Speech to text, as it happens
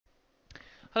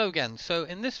Hello again. So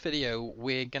in this video,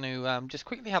 we're going to just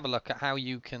quickly have a look at how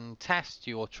you can test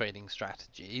your trading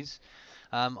strategies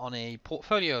on a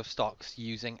portfolio of stocks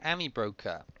using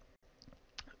Amibroker.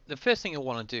 The first thing you'll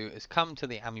want to do is come to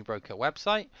the Amibroker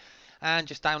website and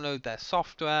just download their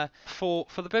software. For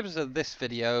the purpose of this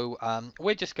video,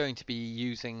 we're just going to be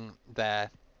using their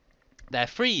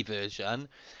free version,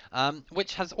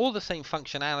 which has all the same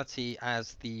functionality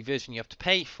as the version you have to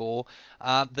pay for.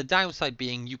 The downside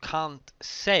being you can't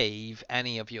save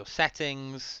any of your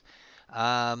settings,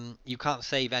 you can't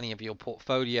save any of your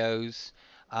portfolios.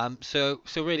 So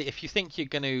really, if you think you're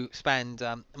going to spend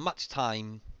much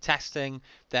time testing,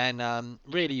 then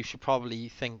really you should probably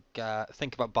think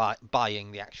about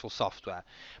buying the actual software.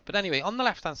 But anyway, on the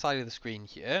left hand side of the screen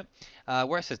here,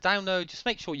 where it says download, just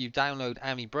make sure you download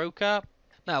Amibroker.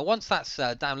 Now once that's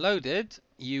downloaded,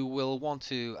 you will want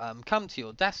to come to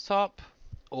your desktop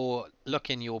or look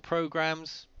in your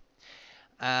programs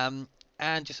and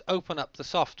just open up the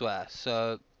software.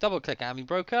 So double click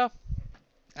Amibroker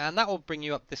and that will bring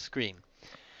you up this screen.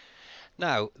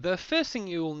 Now, the first thing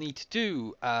you will need to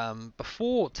do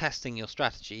before testing your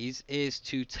strategies is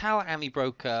to tell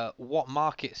Amibroker what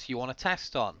markets you want to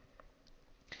test on.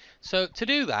 So to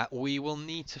do that, we will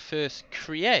need to first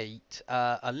create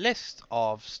a list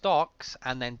of stocks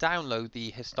and then download the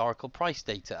historical price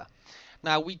data.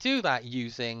 Now we do that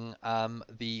using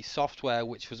the software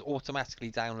which was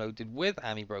automatically downloaded with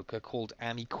Amibroker called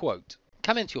AmiQuote.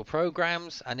 Come into your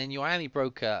programs and in your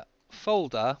Amibroker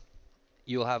folder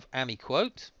you'll have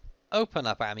AmiQuote. Open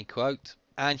up AmiQuote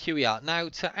and here we are. Now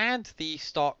to add the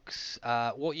stocks,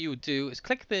 what you would do is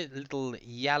click the little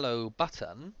yellow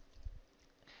button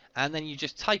and then you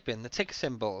just type in the ticker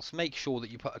symbols. Make sure that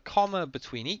you put a comma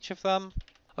between each of them.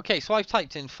 Okay, so I've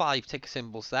typed in 5 ticker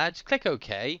symbols there. Just click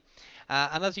OK.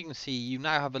 And as you can see, you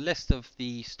now have a list of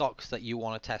the stocks that you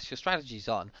want to test your strategies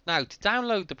on. Now, to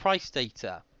download the price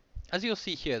data, as you'll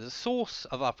see here, the source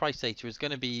of our price data is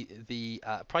going to be the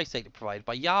price data provided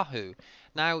by Yahoo.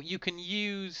 Now, you can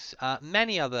use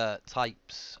many other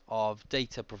types of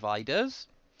data providers,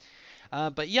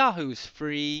 but Yahoo is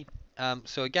free.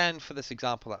 So again, for this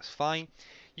example, that's fine.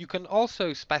 You can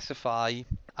also specify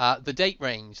the date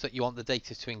range that you want the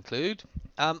data to include.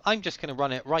 I'm just going to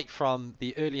run it right from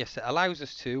the earliest it allows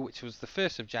us to, which was the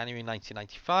 1st of January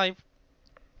 1995.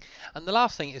 And the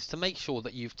last thing is to make sure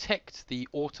that you've ticked the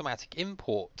automatic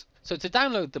import. So to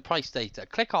download the price data,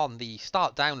 click on the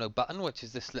Start Download button, which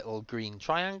is this little green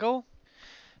triangle.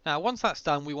 Now once that's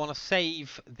done, we want to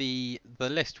save the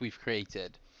list we've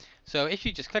created. So if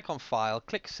you just click on File,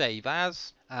 click Save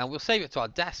As, and we'll save it to our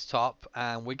desktop,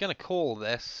 and we're going to call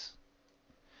this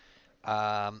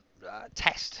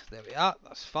Test. There we are,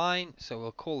 that's fine. So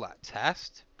we'll call that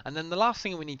Test. And then the last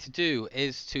thing we need to do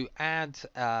is to add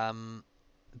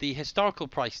the historical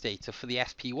price data for the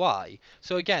SPY.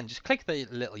 So again, just click the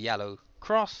little yellow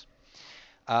cross,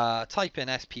 type in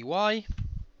SPY,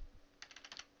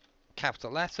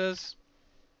 capital letters,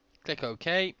 click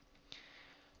OK.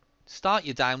 Start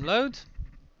your download,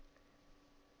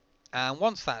 and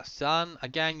once that's done,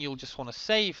 again you'll just want to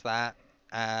save that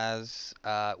as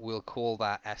we'll call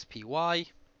that SPY.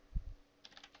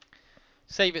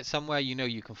 Save it somewhere you know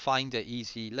you can find it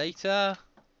easy later.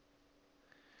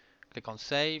 Click on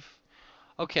Save.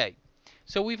 Okay,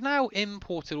 so we've now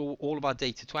imported all of our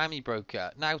data to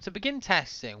Amibroker. Now to begin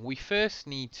testing, we first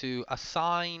need to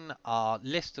assign our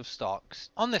list of stocks.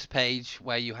 On this page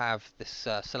where you have this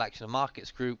selection of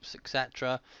markets, groups,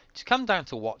 etc., just come down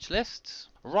to watch lists,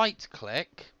 right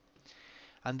click,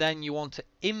 and then you want to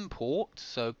import.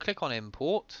 So click on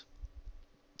import.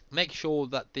 Make sure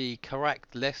that the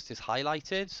correct list is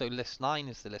highlighted. So list 9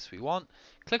 is the list we want.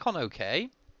 Click on OK.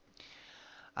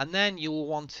 And then you'll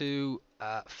want to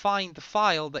find the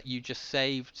file that you just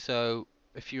saved. So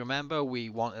if you remember, we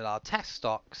wanted our test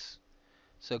stocks.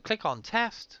 So click on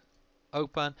Test,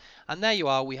 Open, and there you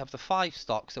are. We have the 5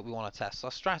 stocks that we want to test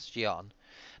our strategy on.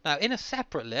 Now in a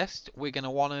separate list, we're going to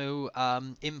want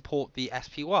to import the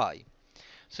SPY.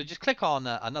 So just click on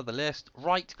another list,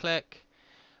 right click,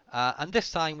 and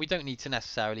this time we don't need to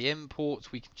necessarily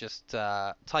import. We can just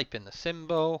type in the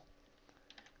symbol,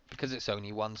 because it's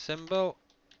only one symbol.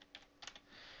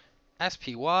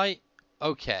 SPY,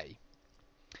 OK.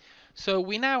 So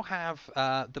we now have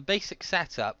the basic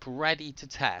setup ready to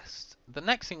test. The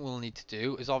next thing we'll need to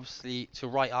do is obviously to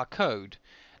write our code.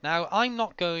 Now I'm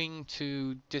not going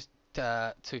to just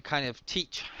to kind of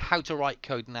teach how to write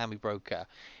code in Amibroker.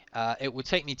 It would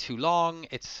take me too long.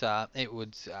 It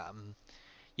would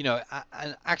you know,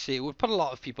 and actually it would put a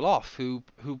lot of people off who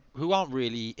aren't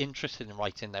really interested in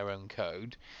writing their own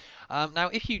code. Now,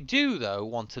 if you do, though,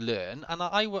 want to learn, and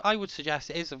I would suggest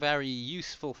it is a very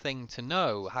useful thing to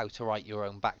know how to write your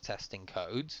own backtesting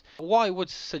codes. What I would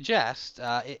suggest,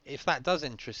 if that does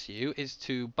interest you, is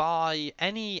to buy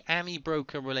any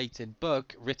Amibroker related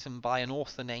book written by an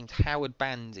author named Howard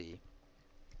Bandy.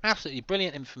 Absolutely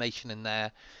brilliant information in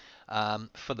there.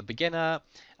 For the beginner,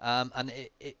 and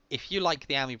if you like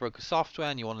the Amibroker software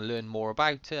and you want to learn more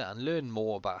about it and learn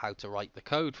more about how to write the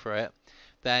code for it,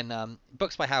 then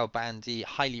books by Howard Bandy,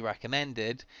 highly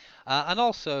recommended. And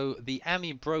also the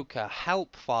Amibroker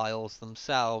help files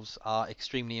themselves are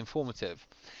extremely informative.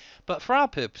 But for our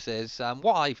purposes,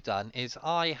 what I've done is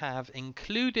I have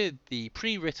included the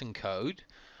pre-written code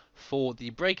for the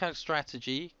breakout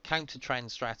strategy, counter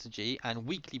trend strategy, and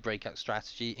weekly breakout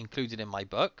strategy included in my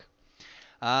book.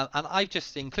 And I've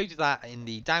just included that in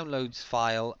the downloads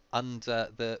file under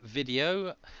the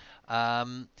video.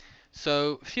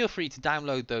 So feel free to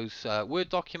download those Word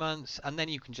documents, and then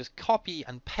you can just copy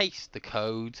and paste the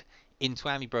code into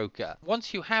Amibroker.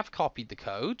 Once you have copied the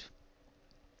code,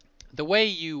 the way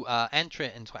you enter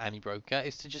it into Amibroker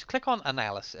is to just click on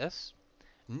Analysis,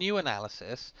 New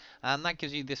Analysis, and that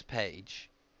gives you this page.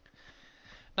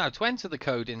 Now, to enter the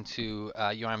code into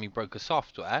your Amibroker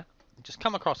software, just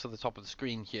come across to the top of the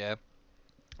screen here,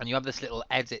 and you have this little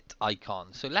edit icon.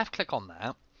 So left click on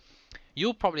that.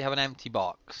 You'll probably have an empty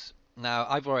box. Now,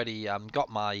 I've already got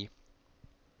my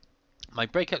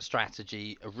breakout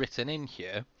strategy written in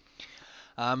here.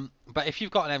 But if you've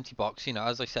got an empty box, you know,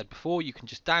 as I said before, you can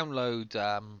just download,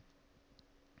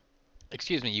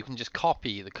 you can just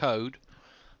copy the code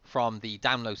from the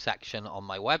download section on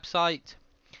my website,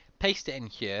 paste it in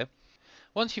here.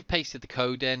 Once you've pasted the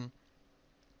code in,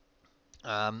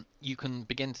 you can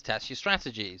begin to test your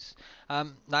strategies.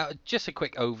 Now, just a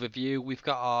quick overview. We've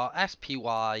got our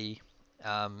SPY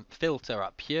filter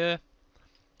up here.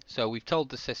 So we've told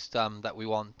the system that we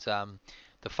want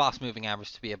the fast-moving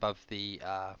average to be above the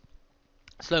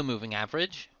slow-moving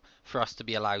average for us to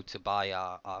be allowed to buy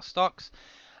our stocks.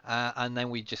 And then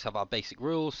we just have our basic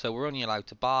rules. So we're only allowed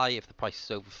to buy if the price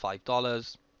is over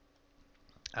 $5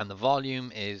 and the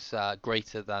volume is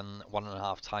greater than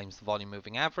 1.5 times the volume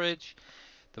moving average.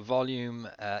 The volume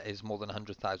is more than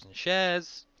 100,000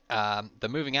 shares. The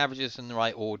moving average is in the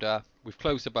right order. We've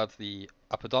closed above the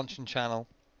upper Donchian channel.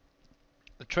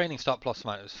 The trailing stop loss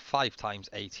amount is 5 times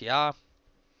ATR.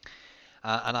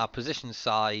 And our position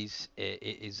size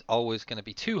is always going to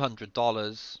be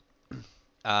 $200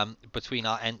 between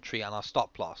our entry and our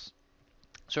stop loss.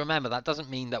 So remember, that doesn't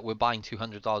mean that we're buying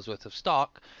 $200 worth of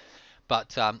stock,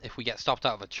 but if we get stopped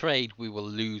out of a trade, we will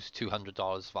lose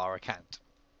 $200 of our account.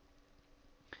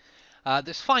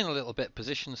 This final little bit,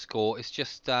 position score, is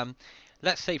just,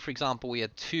 let's say, for example, we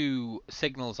had 2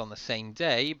 signals on the same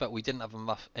day, but we didn't have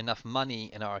enough money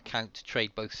in our account to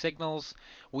trade both signals.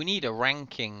 We need a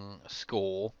ranking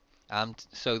score,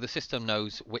 so the system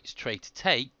knows which trade to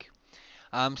take.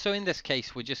 So in this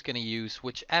case, we're just going to use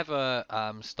whichever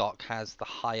stock has the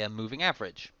higher moving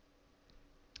average.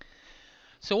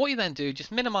 So what you then do,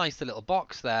 just minimize the little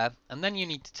box there, and then you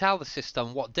need to tell the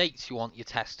system what dates you want your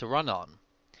test to run on.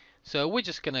 So we're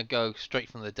just going to go straight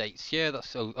from the dates here.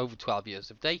 That's over 12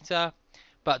 years of data.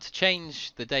 But to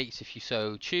change the dates, if you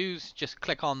so choose, just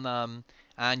click on them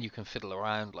and you can fiddle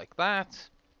around like that,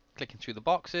 clicking through the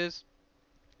boxes.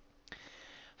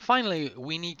 Finally,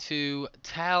 we need to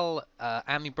tell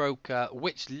Amibroker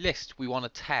which list we want to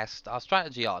test our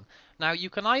strategy on. Now, you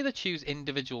can either choose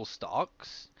individual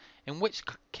stocks, in which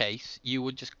case you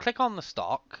would just click on the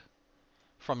stock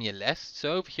from your list.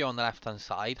 So over here on the left hand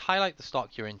side, highlight the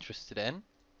stock you're interested in,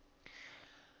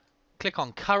 click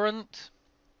on current,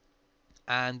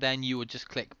 and then you would just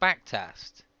click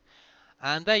backtest.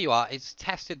 And there you are, it's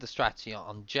tested the strategy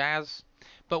on Jazz.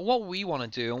 But what we want to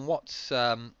do, and what's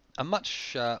a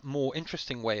much more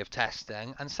interesting way of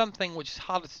testing, and something which is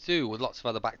harder to do with lots of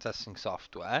other backtesting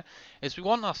software, is we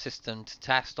want our system to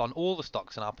test on all the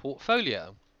stocks in our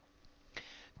portfolio.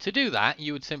 To do that,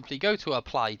 you would simply go to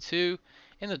Apply To.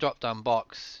 In the drop-down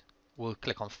box, we'll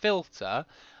click on Filter,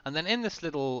 and then in this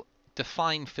little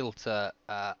Define Filter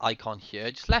icon here,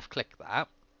 just left-click that,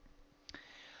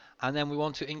 and then we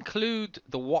want to include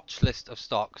the watch list of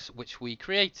stocks which we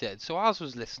created. So ours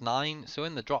was list 9, so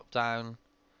in the drop-down,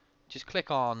 just click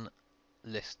on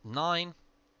list 9,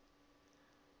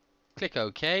 click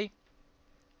OK,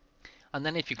 and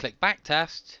then if you click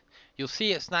Backtest, you'll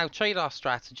see it's now trade our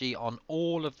strategy on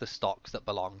all of the stocks that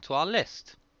belong to our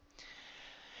list.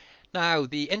 Now,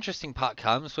 the interesting part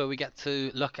comes where we get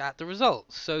to look at the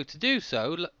results. So to do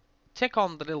so, tick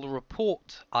on the little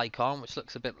report icon, which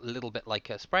looks a little bit like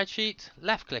a spreadsheet,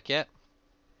 left click it,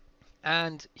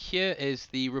 And here is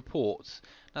the reports.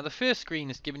 Now the first screen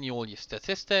is giving you all your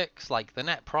statistics, like the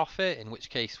net profit, in which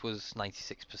case was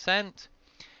 96%.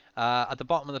 At the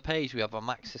bottom of the page, we have our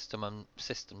max system and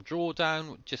system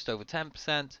drawdown, just over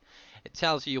 10%. It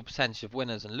tells you your percentage of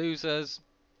winners and losers,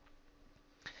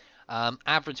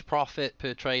 average profit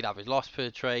per trade, average loss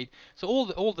per trade. So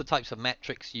all the types of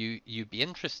metrics you'd be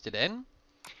interested in.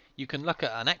 You can look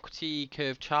at an equity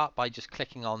curve chart by just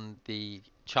clicking on the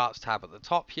charts tab at the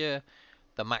top here,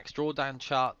 the max drawdown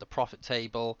chart, the profit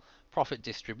table, profit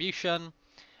distribution.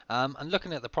 And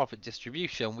looking at the profit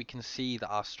distribution, we can see that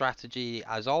our strategy,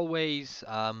 as always,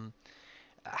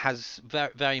 has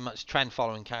very much trend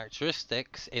following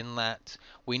characteristics in that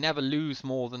we never lose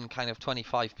more than kind of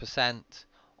 25%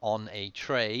 on a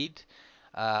trade,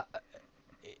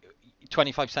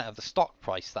 25% of the stock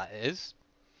price, that is.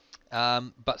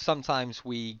 But sometimes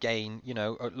we gain,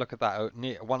 look at that,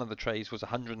 one of the trades was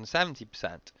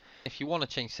 170%. If you want to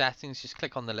change settings, just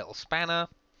click on the little spanner.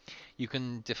 You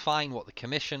can define what the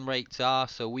commission rates are.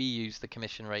 So we use the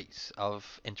commission rates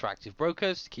of interactive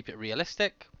brokers to keep it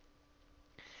realistic.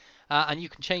 And you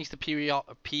can change the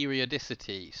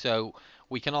periodicity. So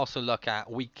we can also look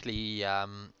at weekly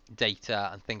data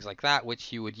and things like that,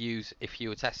 which you would use if you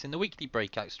were testing the weekly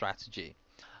breakout strategy.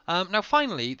 Now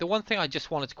finally, the one thing I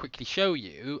just wanted to quickly show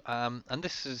you, and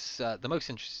this is the most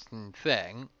interesting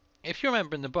thing, if you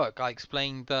remember in the book, I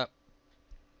explained that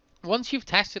once you've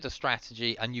tested a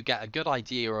strategy and you get a good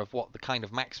idea of what the kind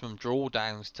of maximum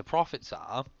drawdowns to profits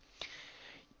are,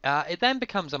 it then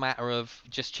becomes a matter of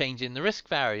just changing the risk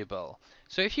variable.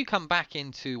 So if you come back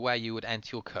into where you would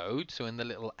enter your code, so in the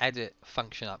little edit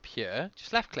function up here,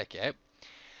 just left click it,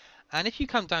 and if you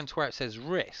come down to where it says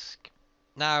risk,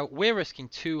 now we're risking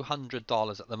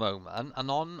 $200 at the moment,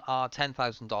 and on our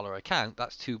 $10,000 account,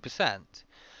 that's 2%.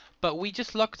 But we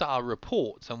just looked at our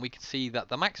reports and we could see that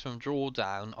the maximum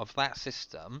drawdown of that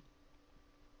system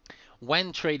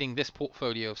when trading this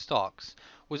portfolio of stocks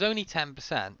was only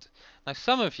 10%. Now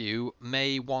some of you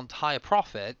may want higher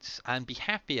profits and be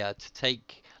happier to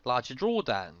take larger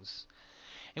drawdowns,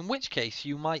 in which case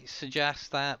you might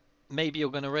suggest that maybe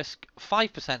you're going to risk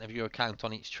 5% of your account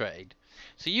on each trade.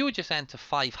 So you would just enter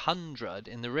 500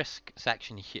 in the risk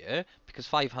section here, because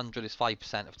 500 is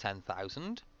 5% of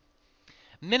 10,000.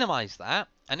 Minimize that,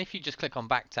 and if you just click on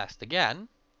backtest again,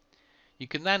 you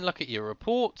can then look at your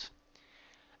report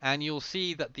and you'll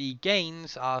see that the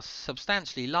gains are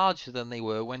substantially larger than they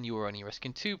were when you were only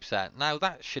risking 2%. Now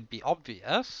that should be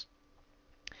obvious,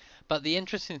 but the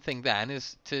interesting thing then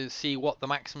is to see what the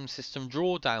maximum system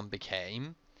drawdown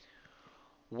became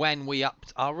when we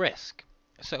upped our risk.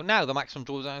 So now the maximum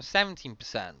drawdown is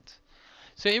 17%.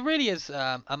 So it really is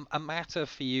a matter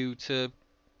for you to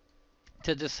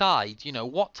decide,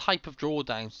 what type of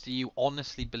drawdowns do you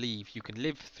honestly believe you can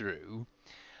live through?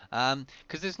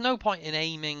 Because there's no point in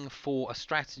aiming for a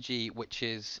strategy which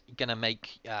is going to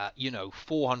make, 400%,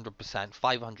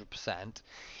 500%,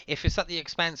 if it's at the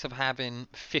expense of having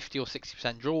 50 or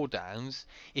 60% drawdowns.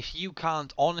 If you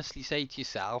can't honestly say to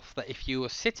yourself that if you were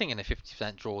sitting in a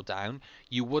 50% drawdown,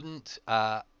 you wouldn't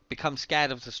become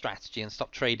scared of the strategy and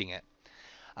stop trading it.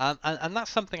 And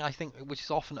that's something I think which is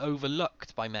often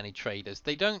overlooked by many traders.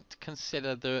 They don't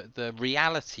consider the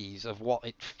realities of what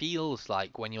it feels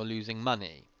like when you're losing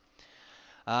money.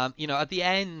 At the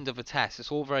end of a test,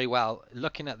 it's all very well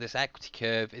looking at this equity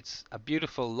curve. It's a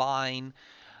beautiful line.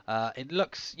 It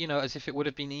looks, as if it would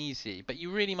have been easy, but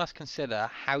you really must consider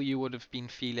how you would have been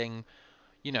feeling,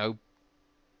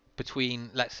 between,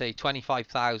 let's say,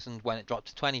 25,000 when it dropped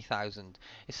to 20,000.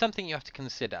 It's something you have to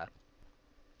consider.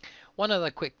 One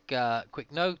other quick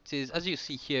note is, as you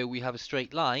see here, we have a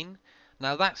straight line.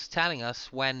 Now that's telling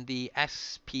us when the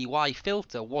SPY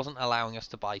filter wasn't allowing us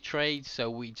to buy trades,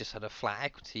 so we just had a flat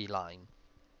equity line.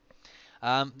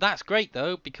 That's great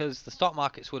though, because the stock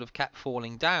markets would have kept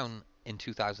falling down in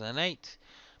 2008,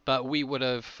 but we would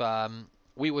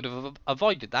have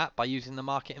avoided that by using the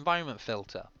market environment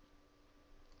filter.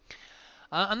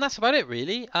 And that's about it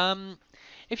really.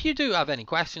 If you do have any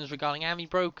questions regarding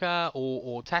Amibroker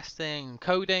or testing and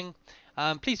coding,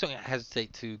 please don't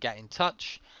hesitate to get in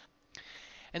touch.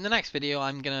 In the next video,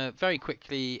 I'm going to very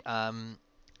quickly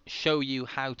show you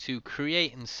how to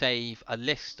create and save a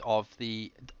list of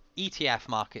the ETF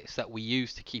markets that we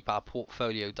use to keep our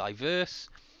portfolio diverse.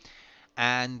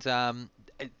 And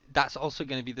that's also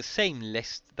going to be the same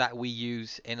list that we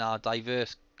use in our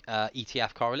diverse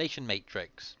ETF correlation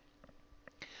matrix.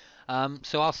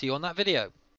 So I'll see you on that video.